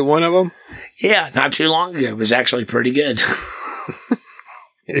tasted one of them? Yeah, not too long ago. It was actually pretty good.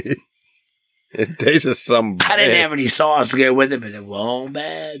 It tastes some. I didn't have any sauce to go with it, but it wasn't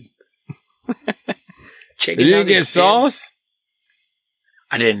bad. Chicken You didn't get nuggets, sauce?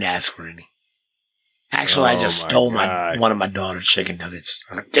 I didn't ask for any. Actually, I Oh, just my stole God. one of my daughter's chicken nuggets.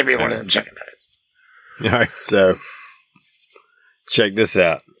 I was like, give me one of them chicken nuggets. All right, so check this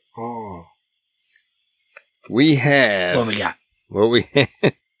out. We have What we got? what we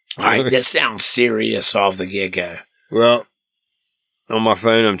All right, this sounds serious off the get-go. well on my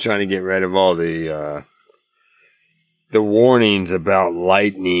phone. I'm trying to get rid of all the warnings about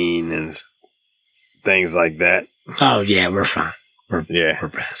lightning and things like that. Oh, yeah, we're fine. Yeah. We're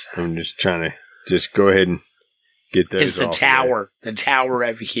past that. I'm just trying to just go ahead and get those. It's the off tower. The tower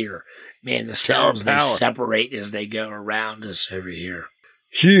over here. Man, the cells, they power. separate as they go around us over here.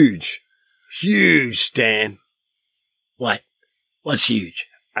 Huge. Huge, Stan. What? What's huge?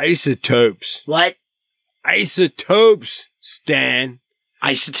 Isotopes. What? Isotopes, Stan.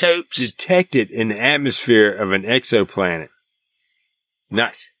 Isotopes? Detected in the atmosphere of an exoplanet.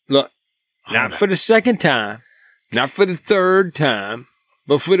 Not for the second time, not for the third time,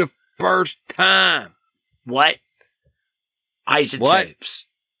 but for the first time. What? Isotopes.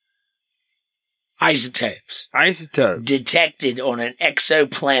 Isotopes. Isotopes. Detected on an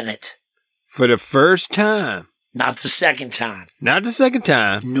exoplanet. For the first time. Not the second time. Not the second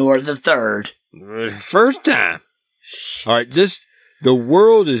time. Nor the third. For the first time. All right, the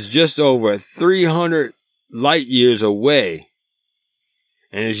world is just over 300 light years away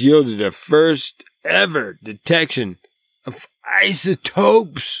and has yielded the first ever detection of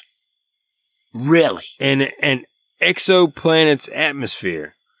isotopes. Really? In an exoplanet's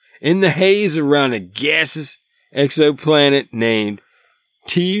atmosphere. In the haze around a gaseous exoplanet named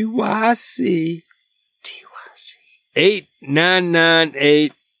TYC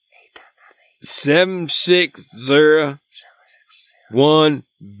 8998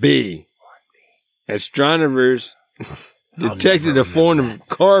 7601b. Astronomers detected a form of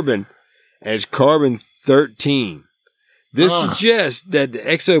carbon as carbon-13. This suggests that the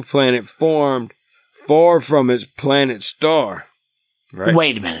exoplanet formed far from its planet star. Right?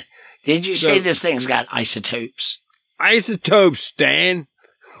 Wait a minute. Did you say this thing's got isotopes? Isotopes, Stan.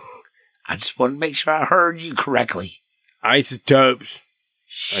 I just want to make sure I heard you correctly. Isotopes.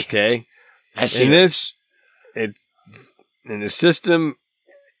 Shit. Okay. That's In this, in the system,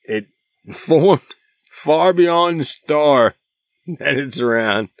 it formed far beyond the star that it's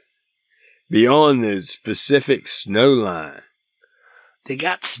around, beyond the specific snow line. They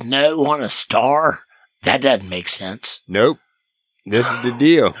got snow on a star? That doesn't make sense. Nope. This is the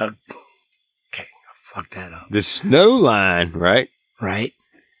deal. Okay, I fucked that up. The snow line, right? Right?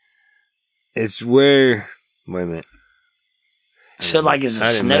 It's where. Wait a minute. So, like, is a I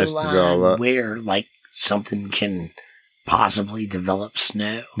didn't snow mess it all line up. where, like, something can possibly develop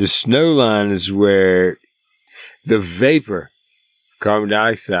snow? The snow line is where the vapor, carbon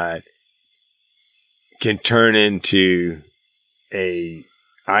dioxide, can turn into a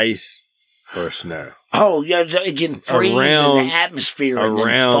ice or snow. Oh, yeah, so it can freeze in the atmosphere and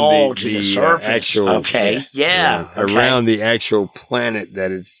then fall to the surface. Actual, okay, yeah. Okay. Around the actual planet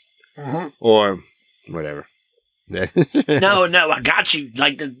that it's, or whatever. No, I got you.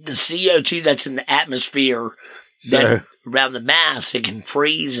 Like the CO2 that's in the atmosphere, that around the mass, it can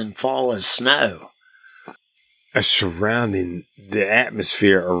freeze and fall as snow. Surrounding the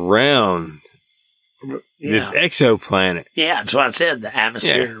atmosphere around this exoplanet. Yeah, that's what I said. The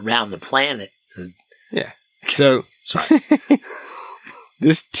atmosphere around the planet. Yeah. So, Sorry.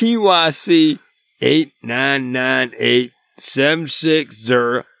 this TYC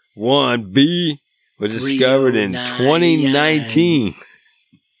 89987601b was discovered in 2019.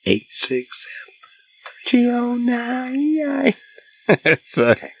 867.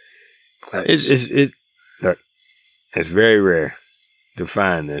 So, Okay. look, it's very rare to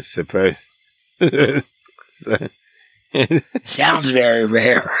find this, suppose. So, Sounds very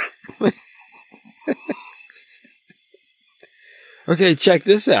rare. okay, check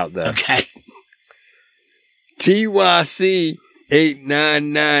this out, though. Okay. TYC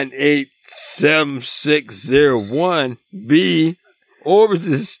 89987601b orbits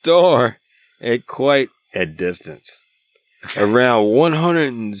the star at quite a distance, around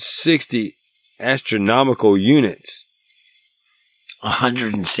 160 astronomical units.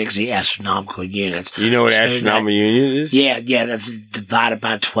 160 astronomical units. You know what astronomical unit is? Yeah, that's divided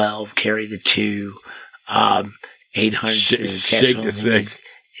by 12, carry the 2. 800 shake the 6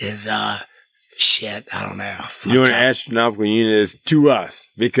 is shit, I don't know. You know what an astronomical unit is to us,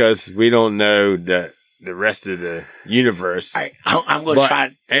 because we don't know the rest of the universe. All right, I'm going to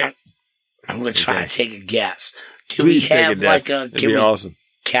try. I'm going to try to take a guess. Do Please we have like a? It'd be awesome.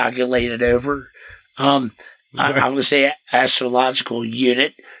 Calculate it over? I'm going to say astrological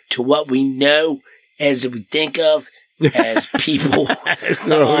unit to what we know as we think of as people.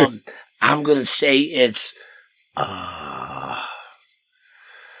 I'm going to say it's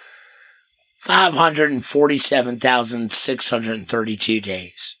 547,632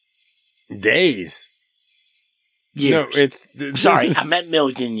 days. Days? Years. No, sorry, I meant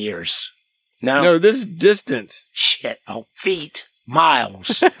million years. No, this is distance. Shit. Oh, feet,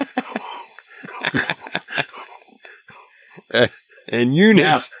 miles. And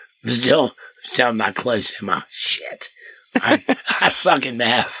units. No, So I'm not close, am I? Shit. I suck in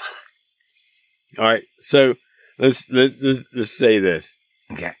math. All right. So let's say this.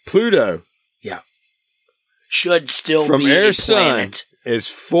 Okay. Pluto Should still from be our a planet. sun is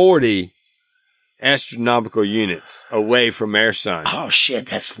 40 astronomical units away from our sun. Oh, shit,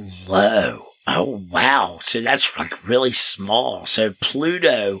 that's low. Oh, wow. So that's like really small. So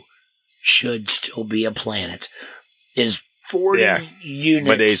Pluto should still be a planet. Is 40 units.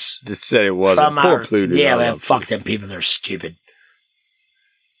 But they said it wasn't. from Poor our, Pluto. Yeah, man, fuck them people. They're stupid.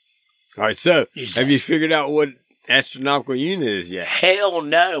 All right. So These have you guys. figured out what astronomical unit is yet? Hell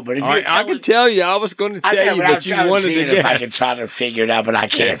no. But if All you're right, I telling, can tell you. I was going to I tell know, you, but I'm but you trying to wanted see to if I can guess. try to figure it out, but I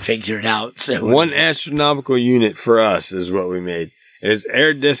can't figure it out. So what One is it? astronomical unit for us is what we made. Is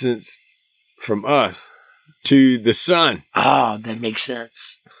air distance from us to the sun. Oh, that makes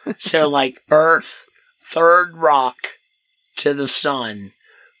sense. So, like Earth, third rock to the sun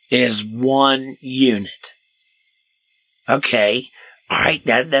is 1 unit. Okay. All right.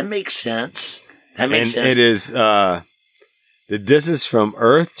 That makes sense. That makes And sense. it is the distance from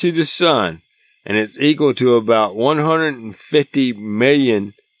Earth to the sun, and it's equal to about 150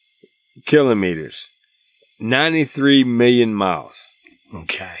 million kilometers, 93 million miles.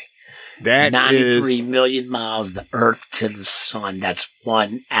 Okay. That 93 is million miles, the Earth to the sun. That's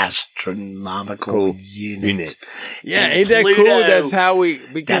 1 astronomical Cool unit. Yeah, And ain't that Pluto, cool? That's how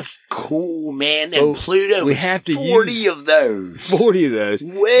because That's cool, man. Well, And Pluto we is have to 40 use of those. 40 of those.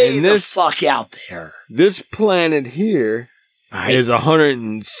 Way And the this- fuck out there. This planet here Right? is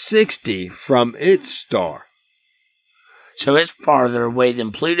 160 from its star. So it's farther away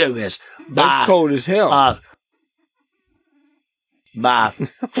than Pluto is. That's cold as hell. By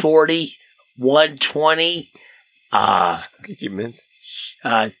 40, 120, Squeaky mints.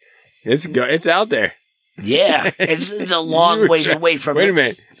 It's out there. yeah, it's a long You were ways try- away from Wait a its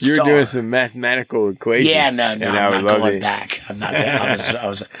minute. You were star. doing some mathematical equations. Yeah, no, and I I'm would not love going it. back. I'm not.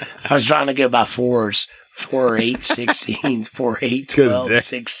 I was trying to go by fours. 4, 8, 16, 4, 8, 12, That's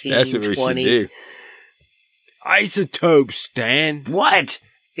 16, what we 20. should do. Isotopes, Stan. What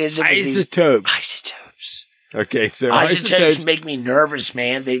is it with these Isotopes. isotopes? Okay, so Isotopes isotopes, make me nervous,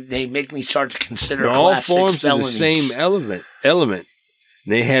 man. They make me start to consider they're all class 6 forms of the felonies. same element.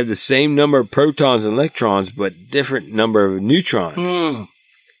 They have the same number of protons and electrons, but different number of neutrons. Hmm.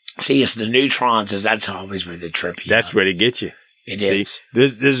 See, it's the neutrons. That's always where they trip you. That's up. where they get you. It See, is.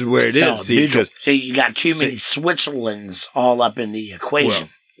 this is where it So, is. See, neutral. because So you got too many See- Switzerlands all up in the equation.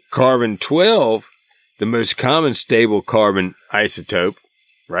 carbon 12, the most common stable carbon isotope,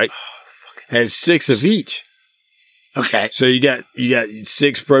 right, has 6 of each. Okay. So you got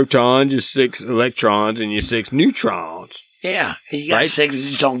 6 protons, your 6 electrons, and your 6 neutrons. Yeah. And you got Right. 6 that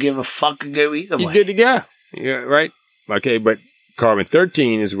just don't give a fuck and go either You're way. good to go. Yeah, right. Okay, but carbon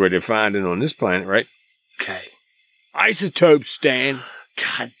 13 is where they're finding on this planet, right? Okay. Isotopes, Stan.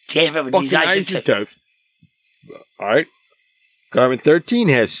 God damn it with Fucking these isotopes. isotopes. All right. Carbon 13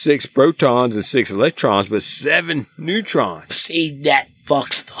 has 6 protons and 6 electrons, but 7 neutrons. See, that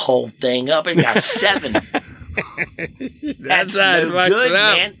fucks the whole thing up. It got 7. That's how it no fucks good, it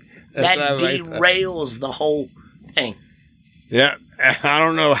up. man. That's That how it fucks it up. derails the whole thing. Yeah, I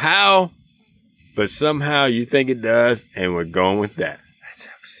don't know how, but somehow you think it does, and we're going with that.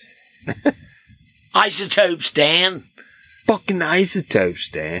 Isotopes, Dan. Fucking isotopes,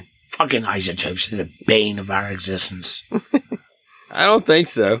 Dan. Fucking isotopes are the bane of our existence. I don't think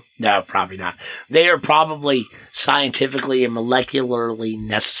so. No, probably not. They are probably scientifically and molecularly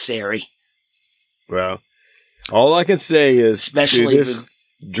necessary. Well, all I can say is, Especially through this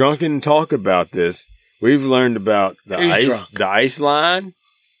drunken talk about this, we've learned about Who's drunk? the ice line,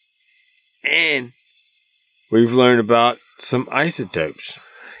 and we've learned about some isotopes,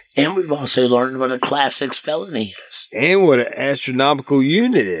 And we've also learned what a class 6 felony is. and what an astronomical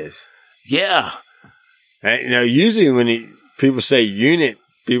unit is. Yeah. Usually when people say unit,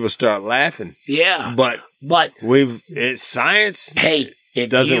 people start laughing. Yeah. But But, it's science. hey, if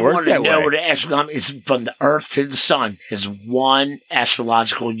doesn't you work want to that know way. what an astronomical is, from the Earth to the Sun is 1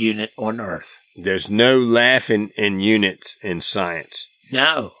 astrological unit on Earth. There's no laughing in units in science.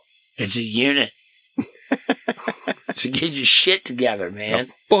 No, it's a unit. So get your shit together, man.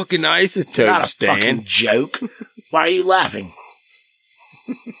 Fucking Not isotopes, a fucking Dan. joke. Why are you laughing?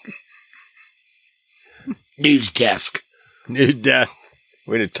 News desk. Dude,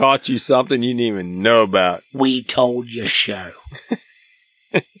 we'd have taught you something you didn't even know about. We told you show.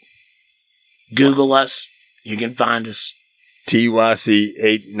 Google us. You can find us. TYC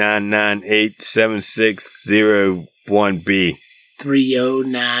 89987601B.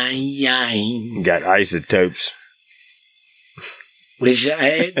 3099. Got isotopes. Wish I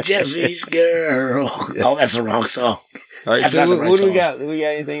had Jesse's girl. Oh, that's the wrong song. All right, That's so not the what right do song. we got? Do we got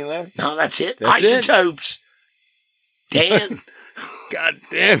anything left? No, that's it. That's it? Isotopes. Dan. God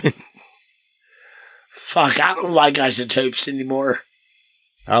damn it. Fuck, I don't like Isotopes anymore.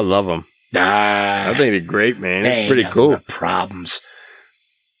 I love them. Nah. I think they're great, man. They It's ain't pretty nothing cool. but problems.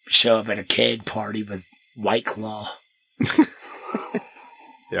 Show up at a keg party with White Claw.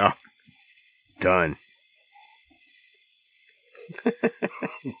 Yeah. Done.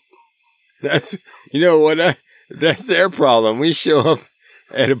 That's, you know what? That's their problem. We show up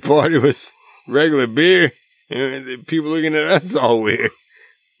at a party with regular beer, and the people looking at us all weird.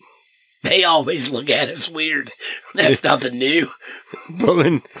 They always look at us weird. That's nothing new.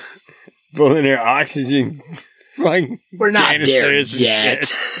 Pulling their oxygen. Fucking We're not there canisters and yet.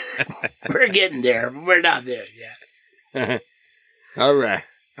 shit. We're getting there, but we're not there yet. All right.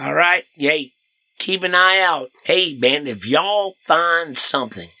 All right. Hey, keep an eye out. Hey, man, if y'all find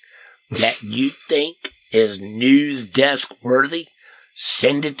something that you think is news desk worthy,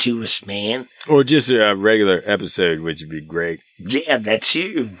 send it to us, man. Or just a regular episode, which would be great. Yeah, that's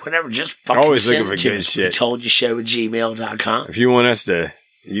you. Whatever, just fucking Always send looking it for to good us. shit. We told you show at gmail.com. If you want us to,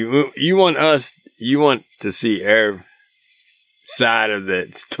 you want to see our side of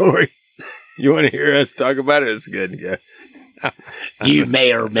that story. You want to hear us talk about it? It's good. Yeah. You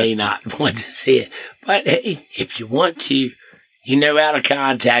may or may not want to see it. But hey, if you want to, you know how to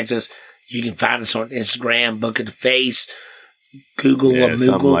contact us. You can find us on Instagram, Book of the Face, Google Yeah, or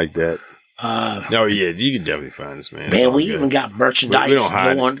something Moogle. like that. No, yeah, you can definitely find us, man. It's Man, all we good. even got merchandise. We don't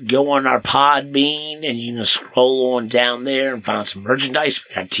hide Go on our Podbean, and you can scroll on down there and find some merchandise.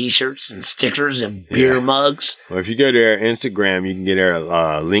 We got T-shirts and stickers and beer Yeah. mugs. Well, if you go to our Instagram, you can get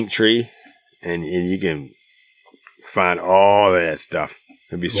our link tree, and you can find all of that stuff.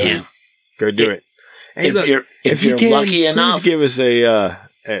 It'd be sweet. Yeah. Go do it. Hey, If look, you're you can, lucky please enough, give us a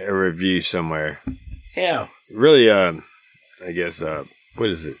review somewhere. yeah. Really, I guess, what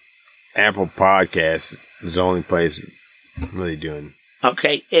is it? Apple Podcasts is the only place really doing.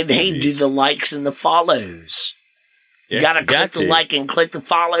 Okay, and hey, do the likes and the follows. You Yeah, gotta click the to. like and click the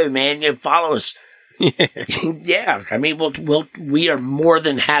follow, man. You follow us. Yeah. Yeah, I mean, we are more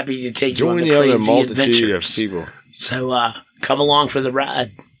than happy to take you on Join the the other crazy multitude adventures. of people. So, come along for the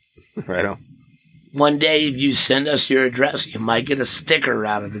ride. Right on. One day, if you send us your address, you might get a sticker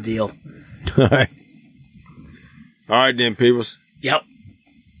out of the deal. All right. All right, then, peoples. Yep.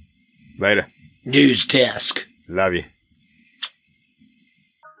 Later. News desk. Love you.